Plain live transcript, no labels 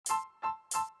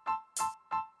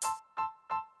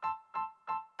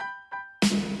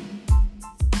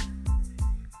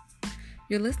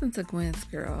You're listening to Gwen's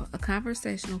Girl, a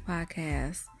conversational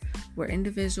podcast where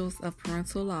individuals of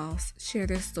parental loss share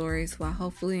their stories while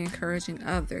hopefully encouraging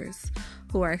others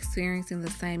who are experiencing the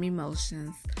same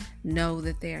emotions know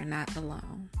that they are not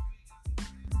alone.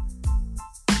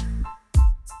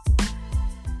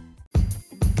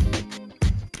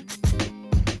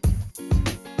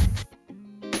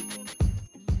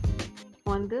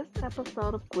 On this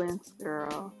episode of Gwen's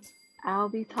Girl, I'll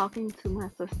be talking to my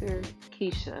sister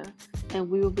Keisha, and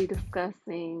we will be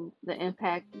discussing the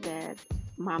impact that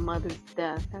my mother's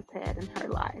death has had in her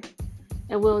life.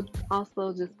 And we'll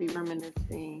also just be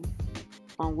reminiscing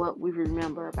on what we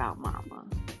remember about Mama.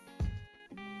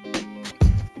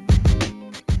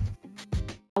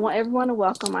 I want everyone to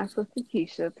welcome my sister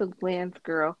Keisha to Gwen's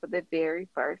Girl for the very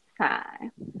first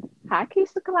time. Hi,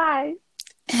 Keisha Clyde.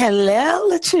 Hello,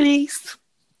 Latrice.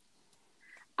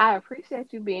 I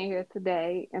appreciate you being here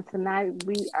today. And tonight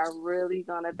we are really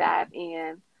going to dive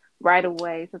in right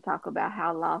away to talk about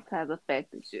how loss has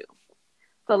affected you.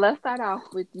 So let's start off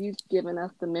with you giving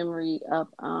us the memory of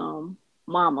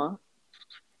Mama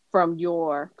from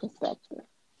your perspective.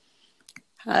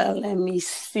 Let me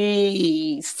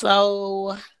see.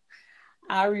 So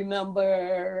I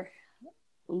remember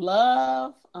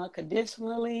love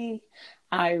unconditionally.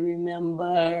 I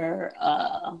remember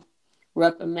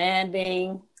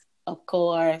reprimanding, of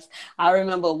course. I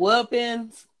remember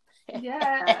whoopings.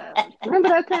 Yeah. Remember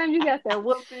that time you got that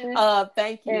whooping?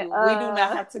 Thank you. And, we do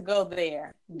not have to go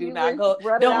there. Do not go.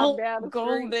 Don't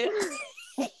go there.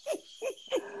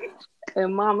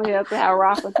 And Mama had to have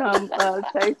Rafa come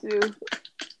chase you.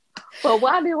 But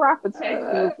why did Rafa chase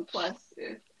you is the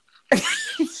question.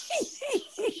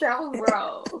 That was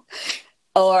wrong.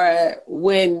 Or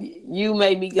when you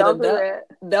made me get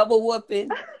double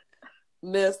whooping,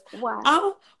 Miss. Why?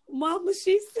 Oh, Mama,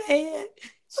 she said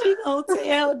she gonna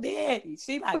tell Daddy.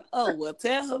 She like, oh, well,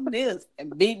 tell him this,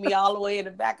 and beat me all the way in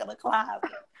the back of the closet.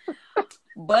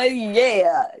 But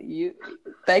yeah,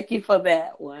 thank you for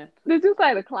that one. Did you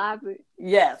say the closet?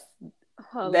 Yes.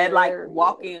 Hilarious. That like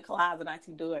walk in the closet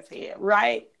until doors head,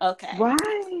 right? Okay.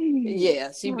 Right.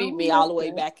 Yeah, she beat me all the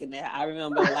way back in there. I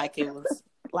remember like it was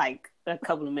like a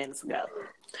couple of minutes ago.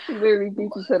 She literally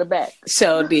beat you to the back.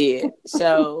 So did.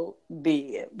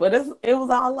 But it was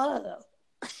all love.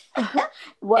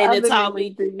 And it taught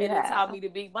me to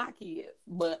beat my kids.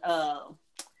 But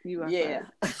you are yeah.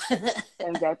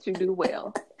 And that you do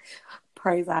well.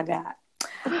 Praise our God.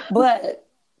 But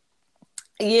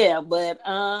I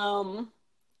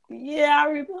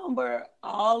remember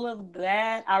all of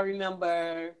that. I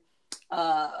remember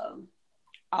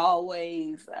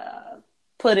always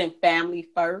putting family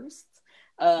first.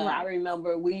 Right. I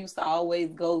remember we used to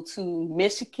always go to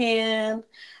Michigan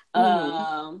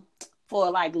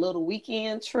for like little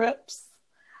weekend trips.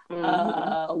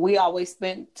 Mm-hmm. We always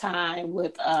spent time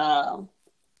with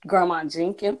Grandma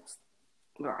Jenkins.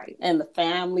 Right. And the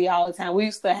family all the time.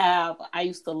 I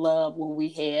used to love when we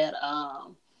had,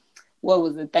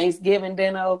 Thanksgiving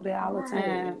dinner over there all the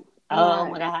time. Oh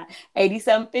my God.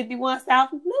 8751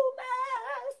 South Loomis.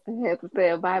 You had to say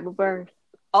a Bible verse.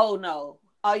 Oh no.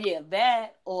 Oh yeah,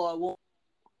 that or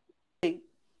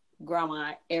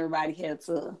Grandma, everybody had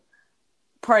to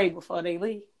pray before they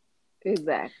leave.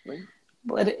 Exactly.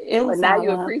 But it was. But now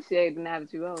you appreciate it now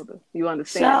that you're older. You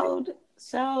understand.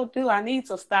 So do I need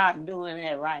to start doing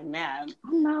that right now?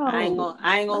 No, I ain't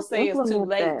gonna say it's too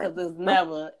late because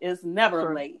it's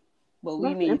never late. But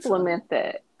we need to implement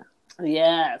that.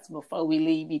 Yes, before we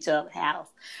leave each other's house,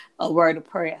 a word of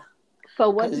prayer. So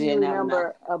what do you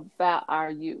remember about our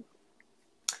youth?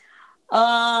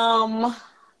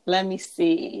 Let me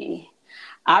see.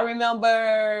 I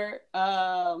remember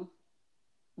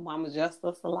Mama dressed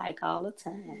us alike all the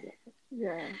time.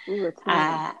 Yeah, we were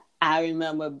twins. I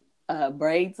remember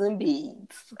braids and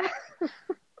beads.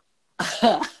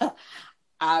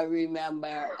 I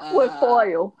remember with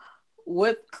foil.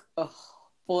 With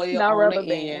foil not on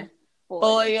the end.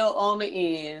 Foil on the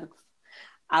end.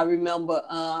 I remember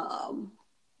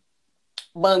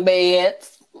bunk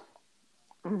beds.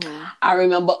 Mm-hmm. I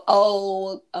remember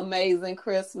old Amazing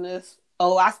Christmas.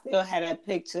 Oh, I still had that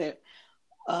picture.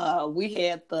 We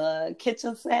had the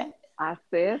kitchen set. I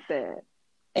said that.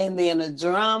 And then a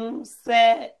drum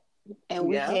set. And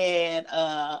we had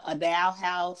a doll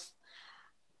house.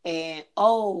 And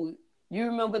you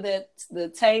remember that the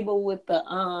table with the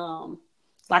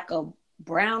like a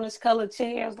brownish colored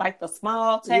chairs, like the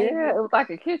small table? Yeah, it was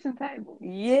like a kitchen table.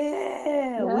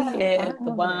 Yeah. We had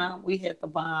the bomb. We had the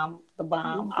bomb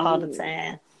all the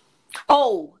time.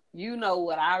 Oh, you know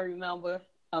what I remember?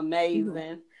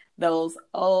 Amazing.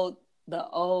 Mm-hmm. The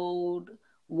old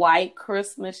white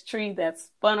Christmas tree that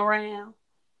spun around.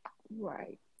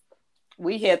 Right.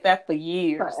 We had that for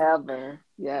years. Forever.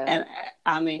 Yeah. And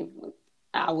I mean,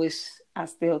 I wish I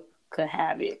still could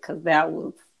have it because that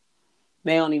was,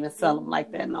 they don't even sell them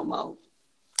like that no more.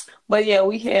 But yeah,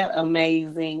 we had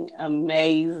amazing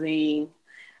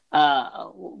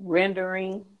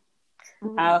rendering,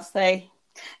 I'll say.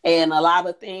 And a lot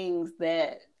of things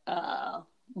that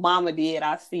Mama did,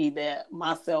 I see that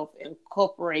myself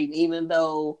incorporating, even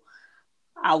though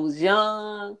I was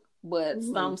young, but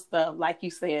some stuff, like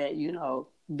you said, you know,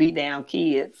 be down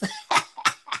kids.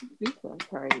 You so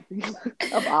crazy.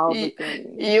 Of all the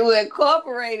things. You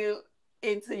incorporate it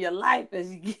into your life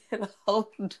as you get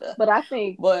older. But I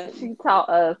think she taught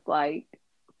us, like,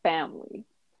 family.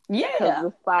 Yeah.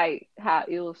 Because despite how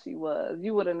ill she was,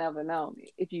 you would have never known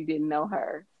it if you didn't know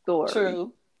her story.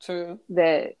 True.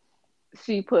 That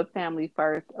she put family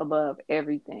first above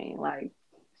everything. Like,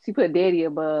 she put daddy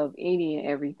above any and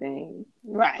everything.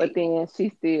 Right. But then she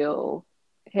still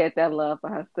had that love for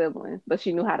her siblings, but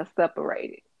she knew how to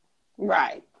separate it.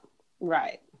 Right.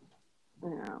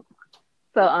 Yeah.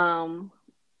 So,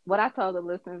 what I told the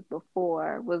listeners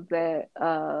before was that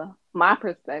my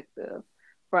perspective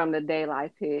from the day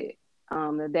life hit,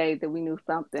 the day that we knew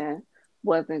something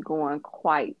wasn't going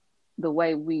quite the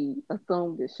way we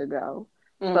assumed it should go.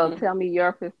 So tell me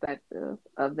your perspective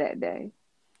of that day.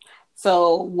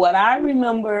 So what I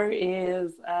remember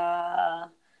is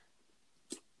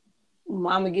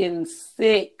Mama getting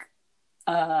sick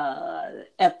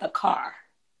at the car.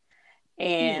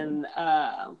 And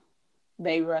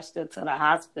they rushed her to the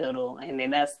hospital. And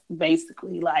then that's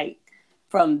basically like,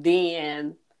 from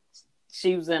then,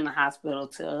 she was in the hospital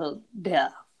till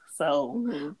death.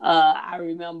 So I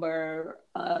remember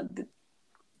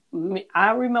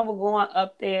going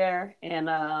up there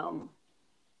and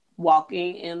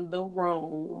walking in the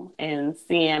room and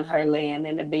seeing her laying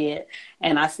in the bed.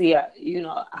 And I see her, you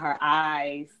know, her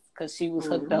eyes, because she was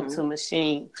hooked up to a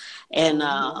machine. And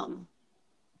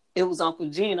it was Uncle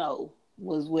Gino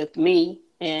was with me,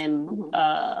 and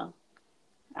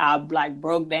I like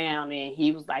broke down, and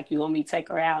he was like, "You want me to take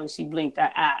her out?" And she blinked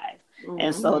her eyes.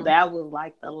 And so that was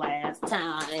like the last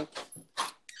time.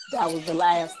 That was the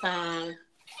last time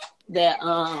that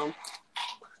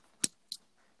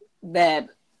that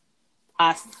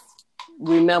I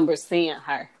remember seeing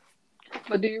her.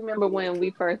 But do you remember when we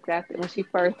first when she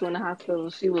first went to the hospital,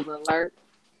 she was alert?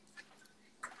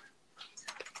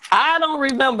 I don't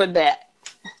remember that.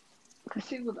 Because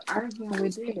she was arguing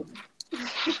with Daddy.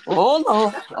 Oh,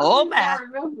 no. Oh, my. I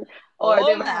remember. Or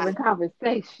they were having a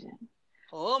conversation.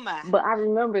 Oh, my. But I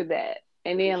remember that.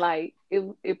 And then, like,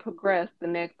 it progressed the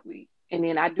next week. And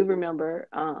then I do remember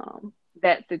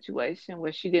that situation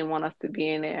where she didn't want us to be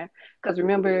in there. Because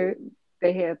remember,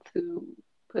 they had to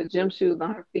put gym shoes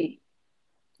on her feet.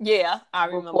 Yeah, I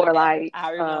remember before, that. Like,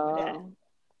 I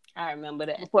remember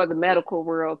that. Before the medical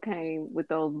world came with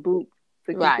those boots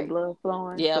to keep the blood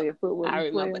flowing. Yeah, so your foot wouldn't I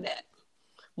remember swell. that.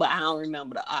 But I don't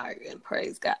remember the arguing,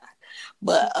 praise God.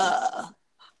 But,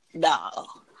 no.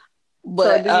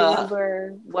 But, so do you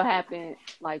remember what happened,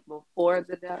 like, before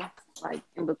the death? Like,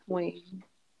 in between?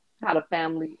 How the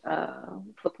family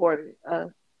supported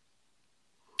us?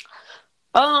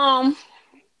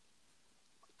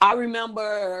 I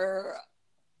remember,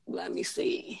 let me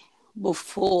see,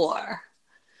 before.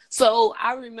 So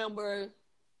I remember,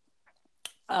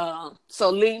 so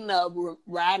leading up,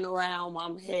 riding around,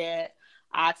 Mom had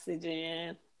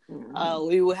oxygen.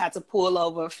 We would have to pull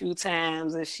over a few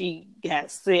times, and she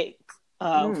got sick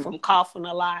from coughing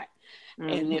a lot.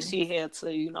 And then she had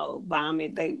to, you know, buy me,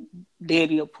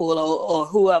 Daddy would pull over, or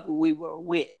whoever we were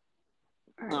with,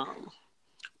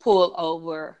 pull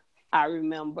over. I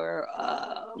remember,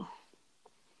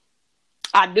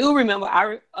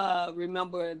 I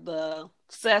remember the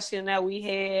session that we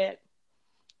had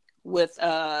with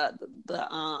the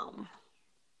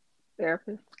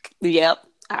therapist. Yep,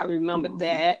 I remember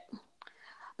that.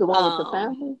 The one with the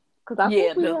family? Because I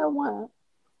think we had one.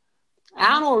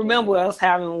 I don't remember us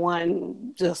having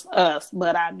one, just us,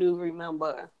 but I do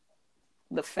remember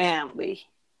the family.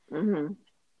 And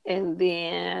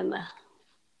then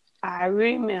I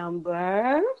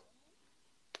remember,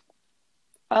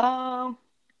 that's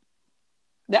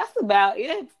about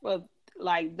it for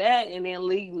like that. And then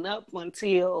leading up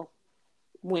until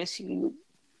when she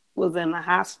was in the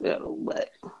hospital.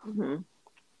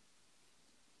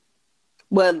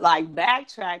 But like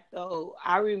backtrack though,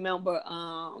 I remember,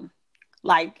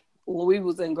 like when we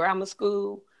was in grammar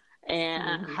school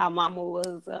and how Mama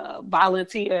was a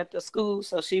volunteer at the school.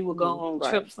 So she would go on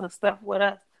trips and stuff with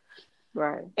us.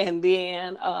 Right. And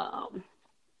then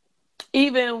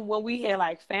even when we had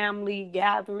like family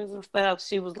gatherings and stuff,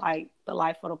 she was like the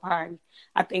life of the party.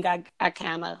 I think I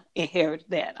kind of inherited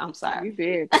that. I'm sorry. You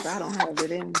did, because I don't have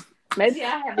it in me. Maybe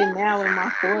I have it now in my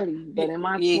 40s, but in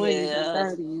my 20s and Yeah,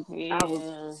 30s, I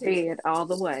was yeah, head all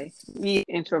the way. yeah,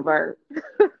 Introvert.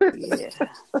 yeah,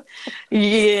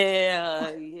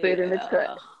 yeah, Sit in the cut.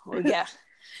 yeah. We got,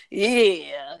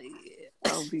 yeah,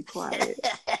 Oh, be quiet.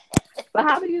 yeah. But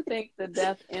how do you think the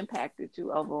death impacted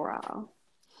you overall?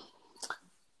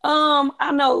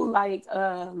 I know, like,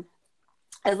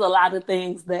 there's a lot of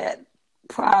things that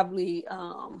probably,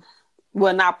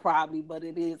 well, not probably, but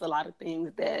it is a lot of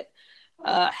things that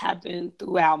happened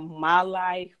throughout my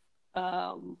life,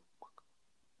 um,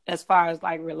 as far as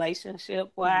like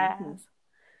relationship Mm-hmm.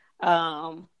 wise,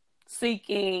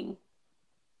 seeking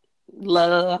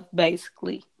love,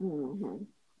 basically, Mm-hmm.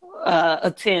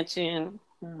 attention,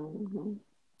 Mm-hmm.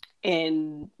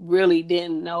 and really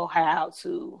didn't know how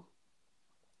to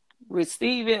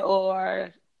receive it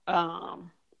or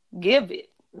give it,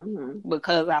 Mm-hmm.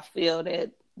 because I feel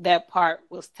that that part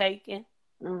was taken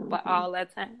by Mm-hmm. all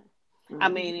that time. I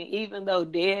Mm-hmm. mean, even though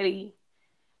Daddy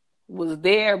was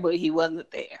there, but he wasn't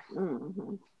there.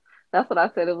 Mm-hmm. That's what I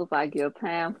said. It was like your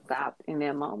time stopped in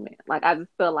that moment. Like I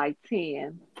just felt like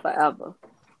 10 forever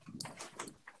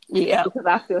Yeah. because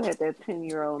I still had that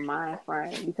 10-year-old mind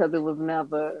frame because it was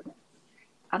never,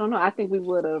 I don't know, I think we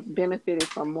would have benefited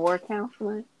from more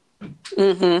counseling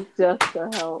Mm-hmm. just to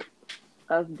help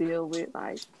us deal with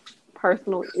like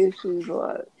personal issues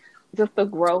or just the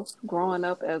growth growing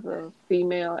up as a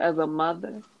female, as a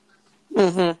mother.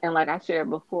 Mm-hmm. And like I shared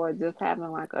before, just having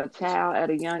like a child at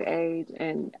a young age,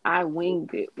 and I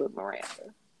winged it with Miranda.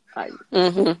 Like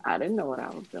Mm-hmm. I didn't know what I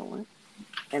was doing,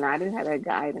 and I didn't have that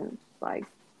guidance. Like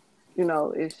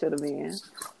it should have been,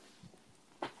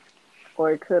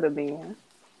 or it could have been.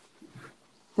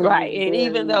 It was Right. And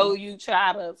even very. though you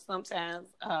try to sometimes,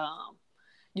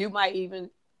 you might even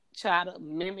try to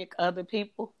mimic other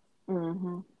people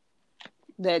Mhm.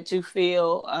 that you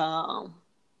feel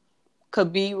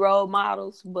could be role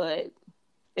models, but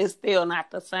it's still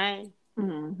not the same.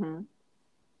 Mhm.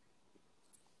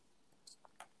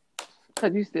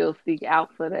 Because you still seek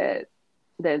out for that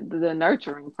the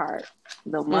nurturing part,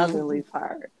 the Mm-hmm. motherly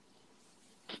part.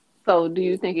 So, do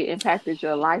you think it impacted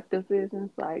your life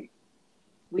decisions? Like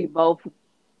we both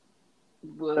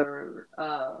were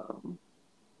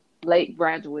late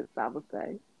graduates, I would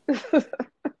say,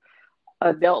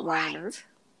 adult learners.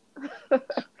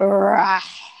 Right.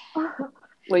 Right.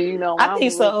 Well, I mama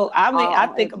think was so. I mean, I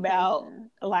all think about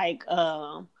education. like,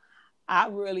 I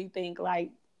really think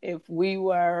like if we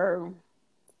were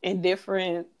in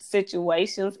different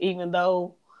situations, even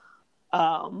though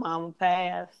Mama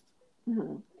passed,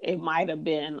 Hmm. it might have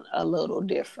been a little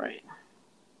different.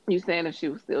 You saying if she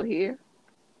was still here?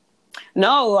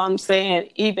 No, I'm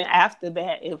saying even after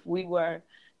that, if we were,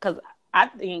 because I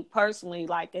think personally,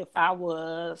 like if I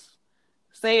was,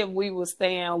 say if we were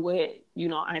staying with,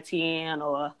 Auntie Ann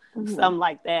or Hmm. something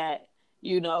like that,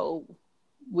 you know,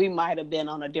 we might have been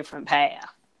on a different path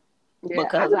Yeah, I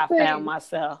because I just found think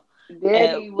myself at,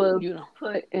 Daddy was you know,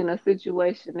 put in a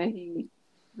situation that he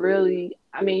really.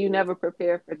 I mean, you never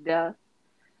prepare for death,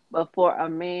 but for a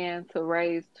man to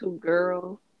raise two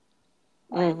girls,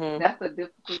 like hmm that's a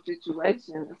difficult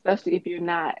situation, especially if you're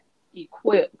not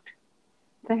equipped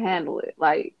to handle it.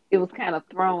 Like it was kind of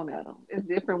thrown at him. It's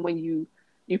different when you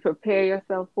prepare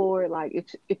yourself for it. Like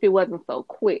if it wasn't so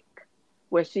quick,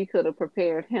 where she could have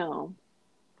prepared him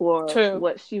for true.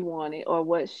 what she wanted or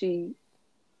what she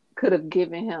could have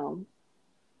given him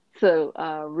to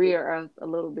rear us a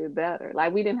little bit better.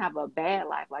 Like we didn't have a bad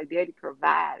life. Like Daddy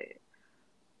provided,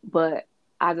 but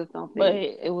I just don't But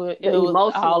think it the was all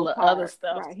emotional the other part.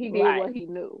 stuff. Right? He did Right. what he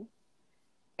knew,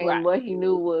 and Right. what he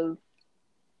knew was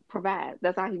provide.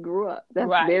 That's how he grew up. That's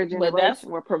Right. their But that's, generation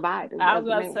were providers I was as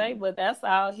about to say, men. but that's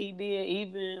all he did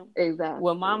even when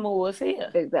Exactly. Mama was here.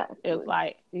 It's Exactly.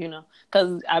 like,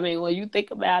 because I mean, when you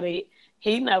think about it,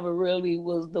 he never really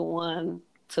was the one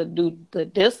to do the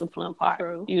discipline part.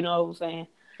 True. You know what I'm saying?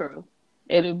 True.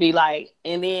 It'd be like,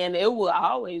 and then it would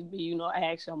always be,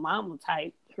 ask your mama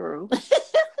type. True.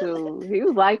 True. He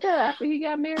was like that after he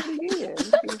got married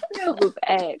again. He still was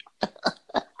asked.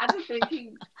 I just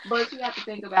think but you have to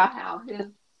think about how his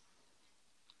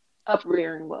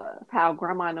uprearing was, how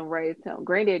grandma and them raised him.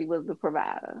 Granddaddy was the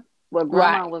provider, but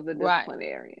grandma Right. was the Right.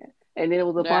 disciplinarian. And then it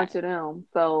was a Right. bunch of them.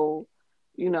 So,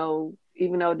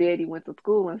 even though daddy went to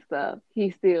school and stuff,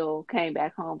 he still came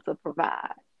back home to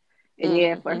provide. And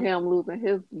then for Mm-hmm. him losing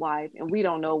his wife, and we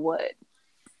don't know what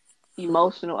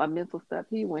emotional or mental stuff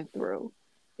he went through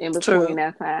in between True.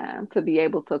 that time to be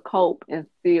able to cope and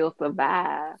still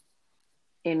survive.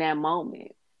 in that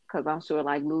moment, because I'm sure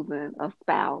like losing a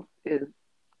spouse is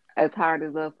as hard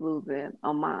as us losing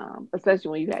a mom, especially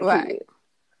when you had Right. kids.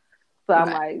 So I'm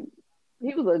Right. like,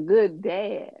 he was a good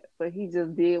dad, but he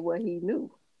just did what he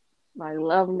knew. Like,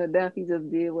 love him to death, he just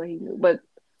did what he knew. But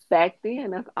back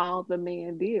then, that's all the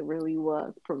man did really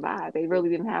was provide. They really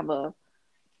didn't have a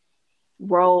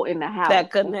role in the house That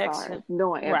as far as connection.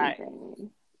 knowing Right.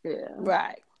 everything. Yeah.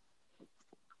 Right.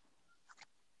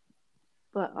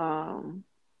 But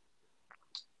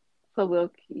so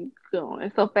we'll keep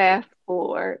going. So fast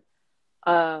forward,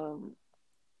 um,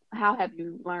 how have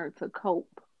you learned to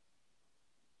cope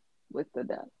with the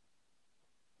death?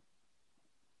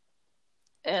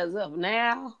 As of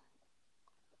now,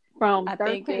 From I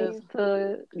think is 13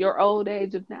 to your old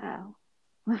age of now.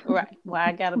 right. Well,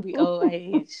 I gotta be old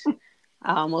age.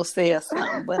 I almost said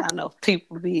something, but I know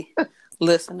people be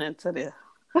listening to this.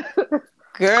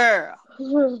 Girl,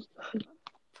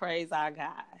 praise our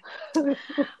God.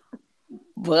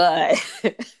 But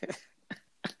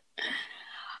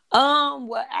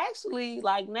well actually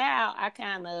like now I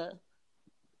kinda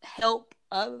help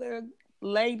other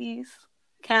ladies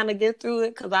kind of get through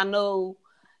it because I know,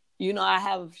 I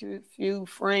have a few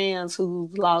friends who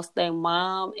lost their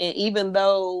mom, and even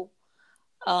though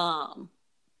um,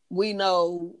 we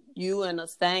know you in the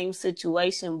same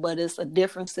situation, but it's a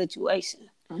different situation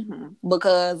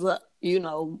because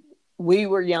we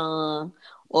were young,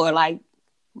 or like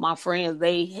my friends,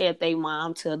 they had their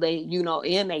mom till they in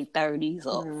their 30s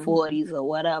or 40s or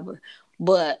whatever,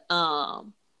 but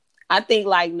I think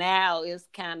like now it's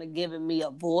kind of giving me a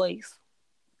voice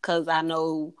because I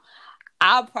know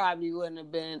I probably wouldn't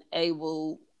have been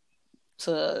able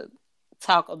to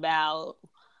talk about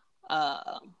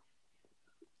uh,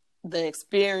 the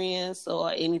experience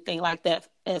or anything like that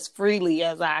as freely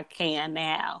as I can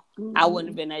now. I wouldn't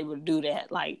have been able to do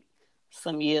that like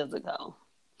some years ago.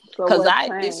 So what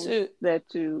changed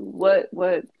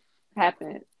what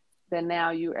happened that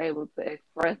now you're able to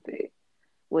express it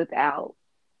without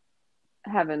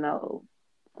having those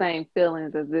same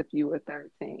feelings as if you were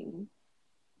 13?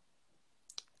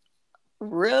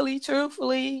 Really,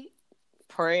 truthfully,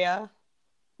 prayer.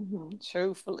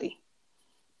 Truthfully.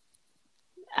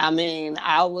 I mean,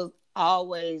 I was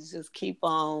always just keep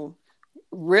on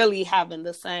really having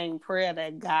the same prayer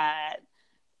that God,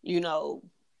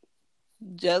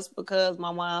 just because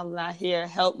my mom's not here,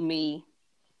 help me.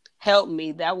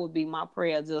 That would be my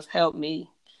prayer. Just help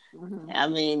me. I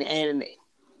mean, and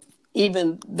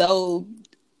even though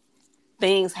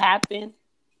things happen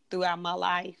throughout my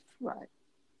life, right,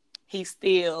 he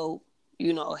still,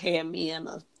 had me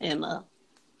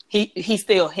he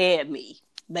still had me,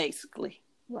 basically.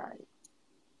 right.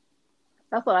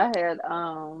 That's what I had.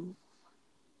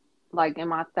 Like in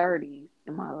my 30s,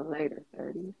 in my later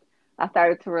 30s, I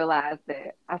started to realize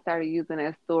that I started using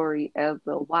that story as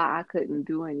the why I couldn't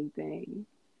do anything.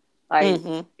 Like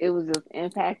it was just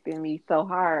impacting me so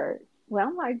hard. Well,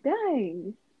 I'm like,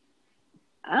 dang,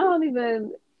 I don't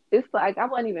even. It's like I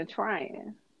wasn't even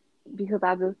trying because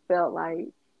I just felt like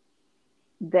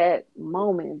that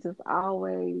moment just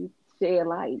always shed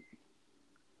light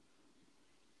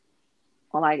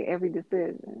on like every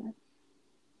decision.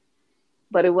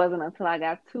 But it wasn't until I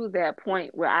got to that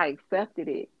point where I accepted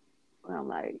it. Where I'm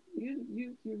like,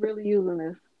 you really using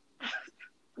this.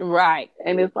 Right.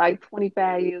 And it's like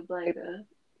 25 years later,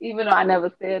 even though I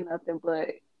never said nothing, but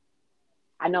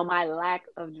I know my lack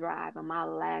of drive and my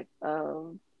lack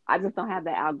of, I just don't have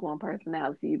that outgoing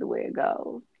personality either way it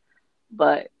goes.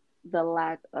 But the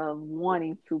lack of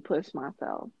wanting to push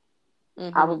myself.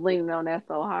 I was leaning on that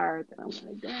so hard that I'm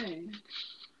like, dang,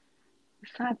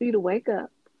 it's time for you to wake up.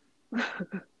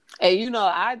 And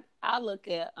I look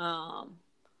at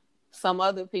some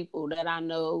other people that I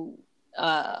know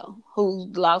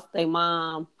who lost their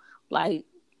mom like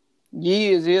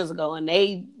years ago, and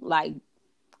they like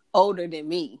older than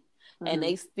me, and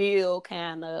they still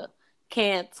kind of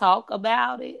can't talk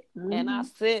about it. And I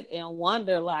sit and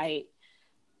wonder, like,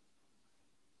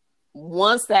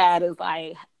 one side is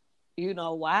like,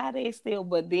 why are they still?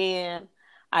 But then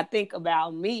I think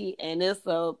about me, and it's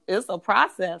a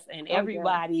process, and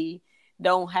everybody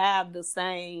don't have the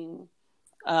same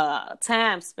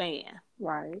time span,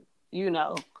 right?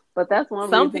 But that's one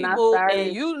some reason people, I started.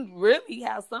 and you really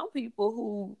have some people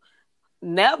who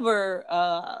never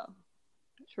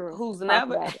who's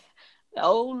never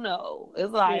oh no,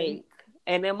 it's like,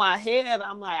 and in my head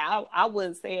I'm like, I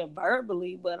wouldn't say it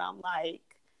verbally, but I'm like,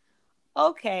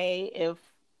 okay, if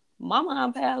my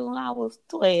mom passed when I was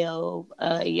 12,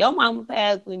 your mama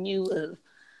passed when you was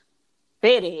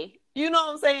 50, you know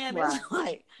what I'm saying? Right. It's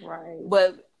like, right.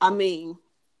 But I mean,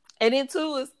 And then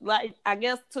too, it's like, I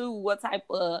guess too, what type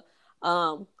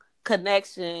of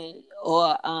connection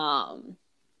or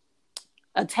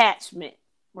attachment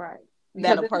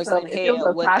that a person if it had was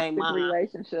a with their toxic mom.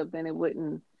 relationship, then they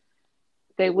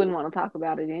wouldn't want to talk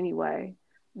about it anyway.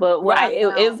 But right,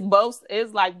 it's both.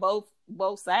 It's like both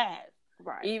sides.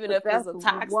 Right. Even but if it's a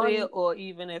toxic or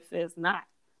even if it's not.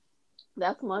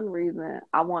 That's one reason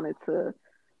I wanted to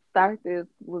start this,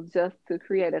 was just to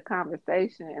create a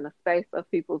conversation and a space of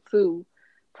people to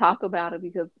talk about it,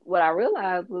 because what I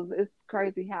realized was it's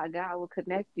crazy how God will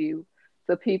connect you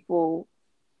to people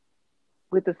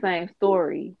with the same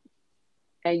story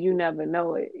and you never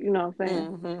know it. You know what I'm saying?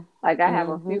 Mm-hmm. Like I have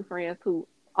a few friends who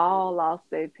all lost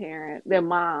their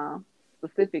mom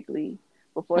specifically,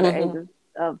 before the ages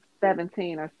of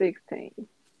 17 or 16.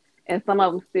 And some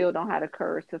of them still don't have the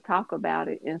courage to talk about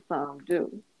it, and some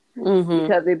do.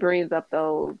 Because it brings up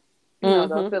those,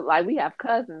 those feel like we have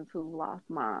cousins who lost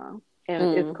mom.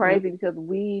 And it's crazy because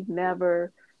we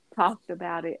never talked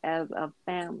about it as a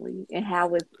family and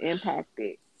how it's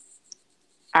impacted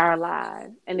our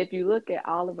lives. And if you look at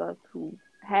all of us who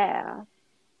have,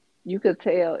 you could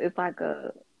tell it's like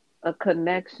a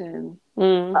connection,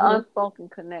 an unspoken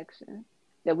connection,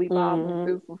 that we've all been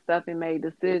through some stuff and made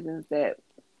decisions that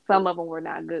some of them were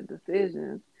not good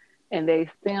decisions, and they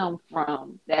stem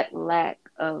from that lack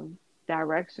of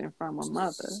direction from a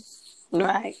mother.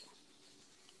 Right.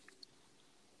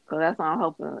 So that's why I'm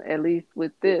hoping, at least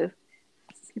with this,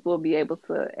 people will be able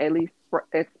to at least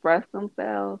express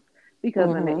themselves,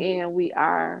 because in the end, we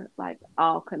are like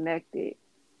all connected.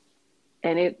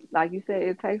 And it, like you said,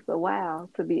 it takes a while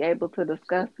to be able to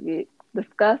discuss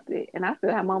it. And I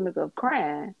still have moments of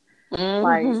crying.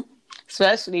 Like,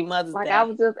 especially Mother's Day. Like I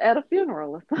was just at a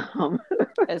funeral or something.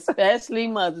 Especially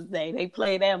Mother's Day. They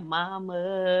play that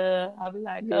Mama. I'll be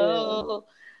like, oh,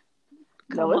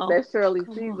 no, it's that Shirley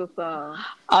Caesar song.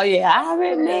 Oh, yeah. I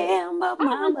remember Mama.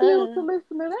 I refuse to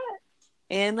listen to that.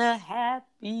 In a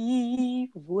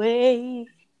happy way.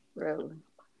 Really?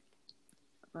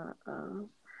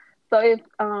 So if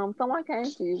someone came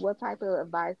to you, what type of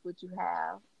advice would you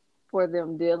have for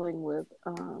them dealing with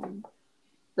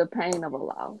the pain of a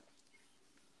loss?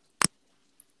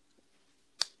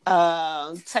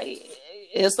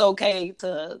 It's okay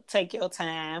to take your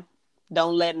time.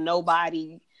 Don't let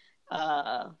nobody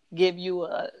give you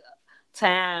a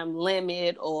time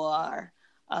limit or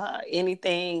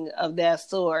anything of that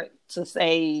sort to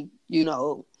say,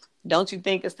 don't you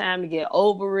think it's time to get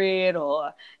over it,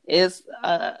 or it's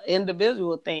an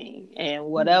individual thing, and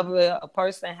whatever a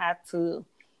person has to,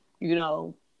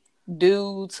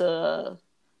 do to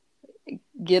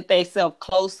get themselves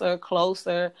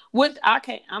closer, which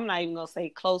I'm not even gonna say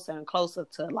closer and closer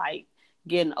to like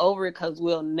getting over it, because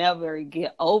we'll never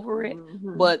get over it,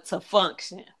 but to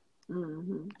function.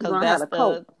 Because that's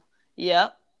cope.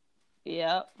 Yep.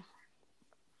 So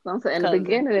I'm saying in the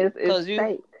beginning it's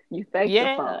fake. You fake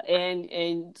the funk.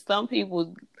 and some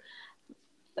people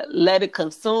let it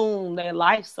consume their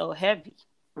life so heavy.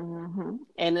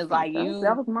 And it's like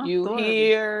you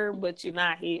here, but you're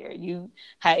not here. You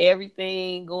have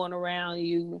everything going around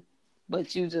you,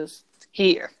 but you just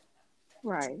here.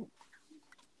 Right.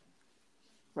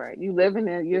 You living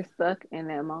there, you're stuck in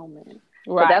that moment.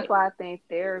 Right. But that's why I think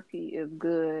therapy is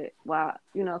good. While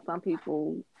some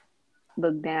people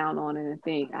look down on it and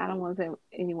think, I don't want to tell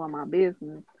anyone my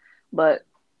business, but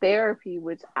therapy,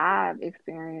 which I've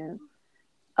experienced,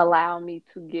 allowed me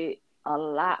to get a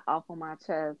lot off of my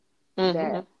chest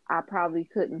that I probably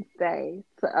couldn't say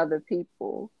to other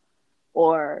people.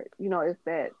 Or, it's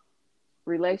that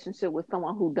relationship with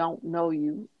someone who don't know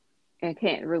you and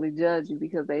can't really judge you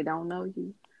because they don't know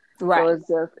you. Right. So it's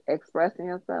just expressing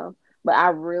yourself. But I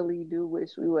really do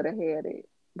wish we would have had it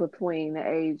between the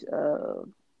age of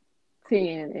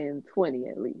 10 and 20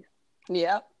 at least.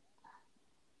 Yep.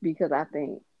 Because I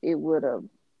think it would have,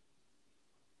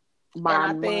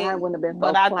 mind wouldn't have been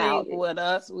so clouded. But I think with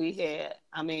us, we had,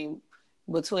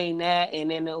 between that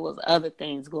and then there was other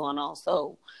things going on.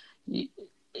 So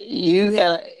you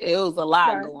had, it was a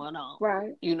lot going on.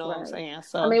 Right. You know what I'm saying?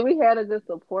 So we had a good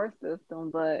support system,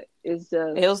 but it's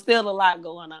just, it was still a lot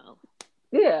going on.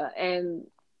 Yeah. And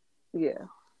yeah.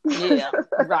 Yeah.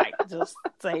 Right. Just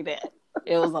say that.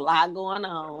 It was a lot going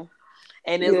on.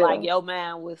 And it's like your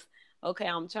mind was, okay,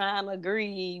 I'm trying to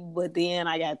grieve, but then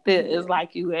I got this. It's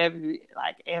like you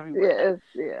everywhere.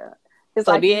 It's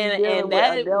so like then, and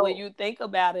that when you think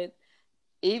about it,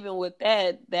 even with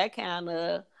that kind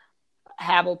of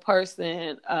have a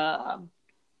person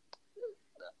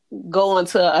go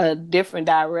into a different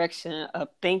direction of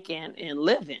thinking and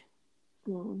living.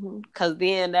 Cause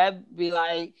then that'd be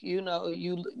like,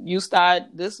 you start.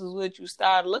 This is what you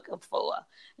start looking for,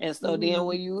 and so then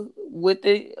when you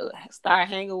start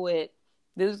hanging with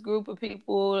this group of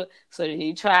people, so then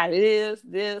you try this,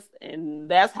 and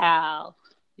that's how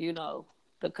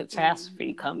the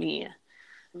catastrophe come in,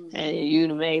 and you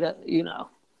made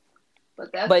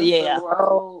But that's But just yeah, the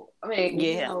role. I mean,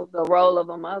 yeah, the role of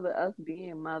a mother, us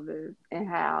being mothers, and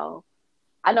how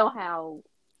I know how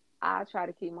I try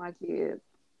to keep my kids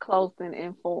close and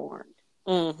informed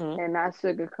and not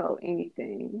sugarcoat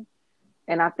anything.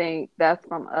 And I think that's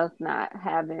from us not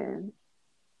having.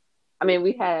 I mean,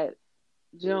 we had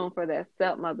June for that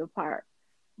stepmother part,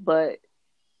 but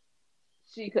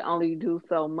she could only do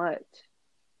so much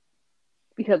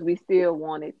because we still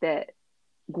wanted that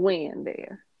Gwen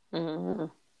there,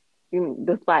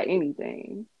 despite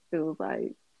anything. It was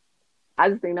like I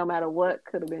just think no matter what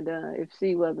could have been done, if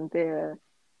she wasn't there,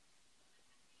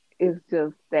 it's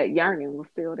just that yearning was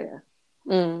still there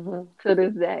to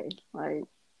this day. Like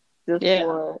just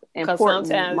for because important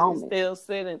sometimes moments. you still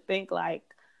sit and think like,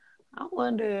 I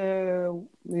wonder,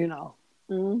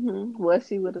 what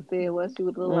she would have said, what she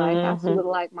would have liked, how she would have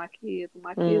liked my kids,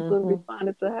 my kids would have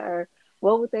responded to her.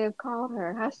 What would they have called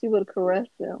her? How she would have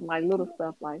caressed them, like little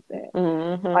stuff like that.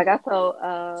 Like I told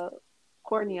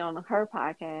Courtney on her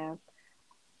podcast,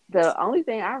 the only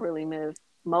thing I really miss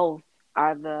most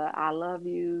are the I love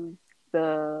you,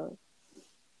 the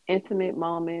intimate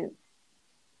moments,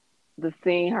 the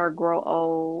seeing her grow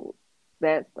old,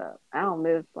 that stuff. I don't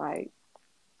miss like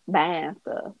bad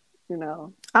stuff, I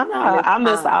know. I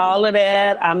miss all of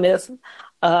that. I miss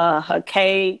her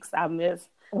cakes. I miss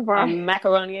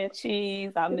macaroni and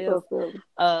cheese. I miss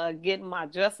getting my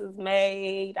dresses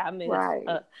made. I miss,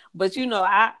 but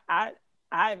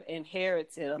I've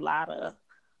inherited a lot of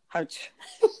her.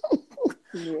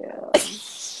 Yeah.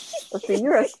 But see,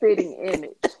 you're a spitting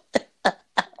image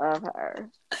of her.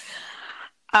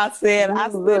 I said I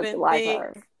sit like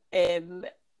her, and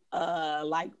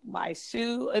like my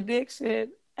shoe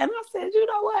addiction. And I said, you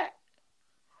know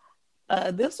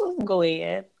what? This was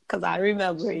Gwen, because I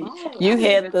remember you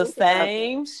had the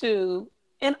same shoe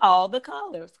in all the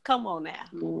colors. Come on now.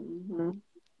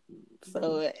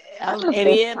 So, and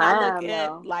then I look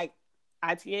at, like,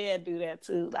 ITA do that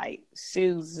too. Like,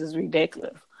 shoes is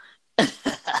ridiculous.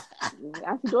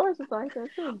 Auntie Doris is like that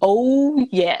too. Oh,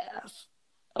 yes.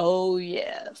 Oh,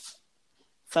 yes.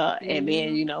 So, and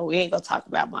then, we ain't going to talk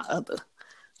about my other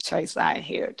traits I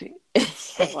inherited.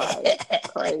 Right.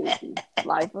 Crazy.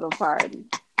 Life of the party.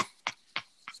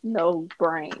 No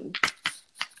brain.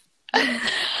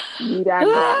 You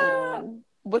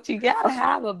but you got to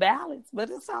have a balance, but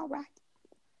it's all right.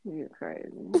 You're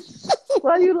crazy.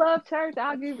 Well, you love church.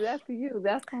 I'll give that to you.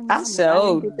 That's from Mama. I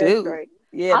so do.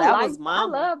 Yeah, that was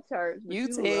Mama. I love church. You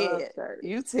love church.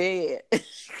 You said.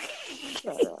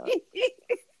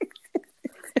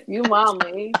 You Mama,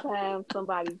 anytime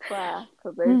somebody cry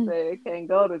because they say they can't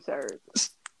go to church.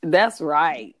 That's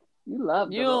right. You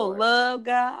love You don't love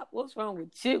God? What's wrong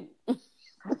with you?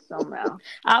 Somehow.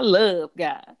 I love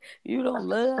God. You don't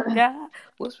love God?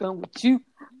 What's wrong with you?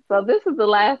 So this is the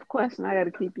last question. I got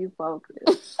to keep you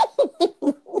focused.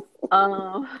 So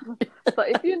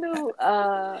if you knew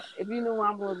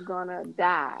Mama was gonna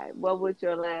die, what would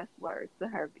your last words to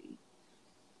her be?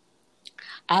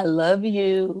 I love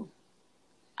you.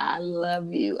 I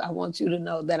love you. I want you to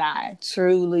know that I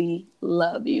truly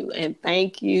love you, and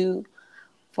thank you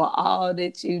for all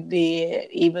that you did,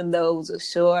 even though it was a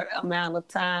short amount of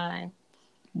time,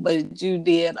 but you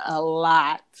did a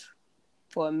lot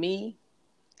for me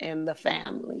and the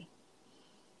family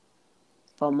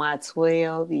for my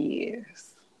 12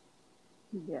 years.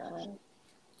 Yeah.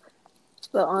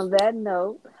 So on that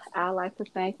note, I'd like to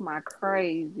thank my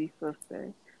crazy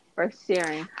sister for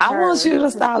sharing. I want you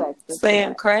to stop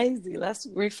saying crazy. Let's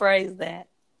rephrase that.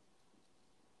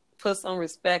 Put some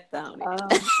respect on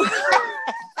it.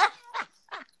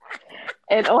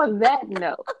 And on that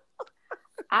note,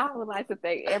 I would like to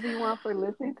thank everyone for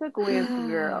listening to Gwen's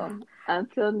Girl.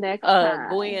 Until next time.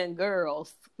 Gwen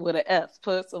Girls with an S.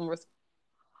 Put some respect.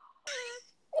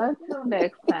 Until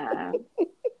next time.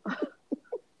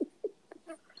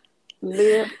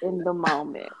 Live in the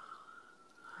moment.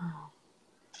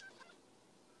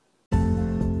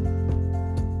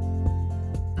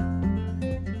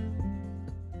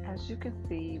 As you can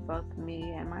see, both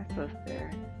me and my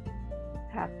sister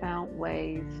have found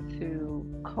ways to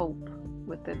cope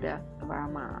with the death of our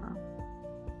mom.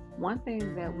 One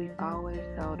thing that we've always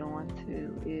held on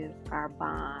to is our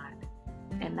bond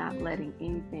and not letting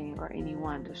anything or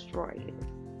anyone destroy it.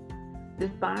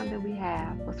 This bond that we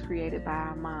have was created by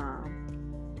our mom,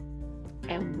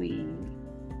 and we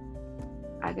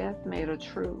I guess, made a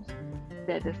truce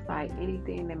that despite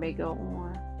anything that may go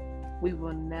on, we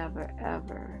will never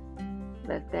ever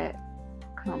let that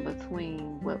come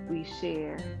between what we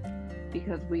share,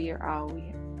 because we're all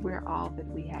that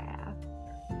we have.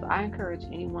 So I encourage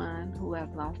anyone who has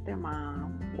lost their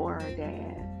mom or a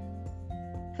dad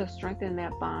to strengthen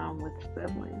that bond with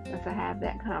siblings and to have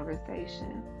that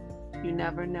conversation. You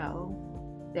never know,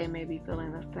 they may be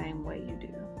feeling the same way you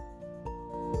do.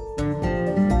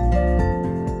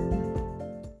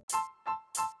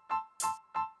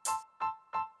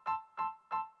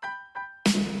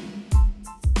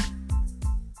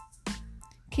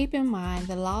 Keep in mind,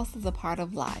 the loss is a part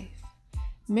of life.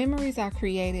 Memories are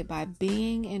created by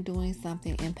being and doing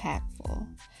something impactful.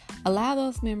 Allow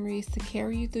those memories to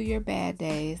carry you through your bad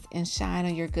days and shine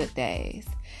on your good days.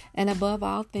 And above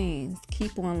all things,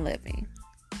 keep on living.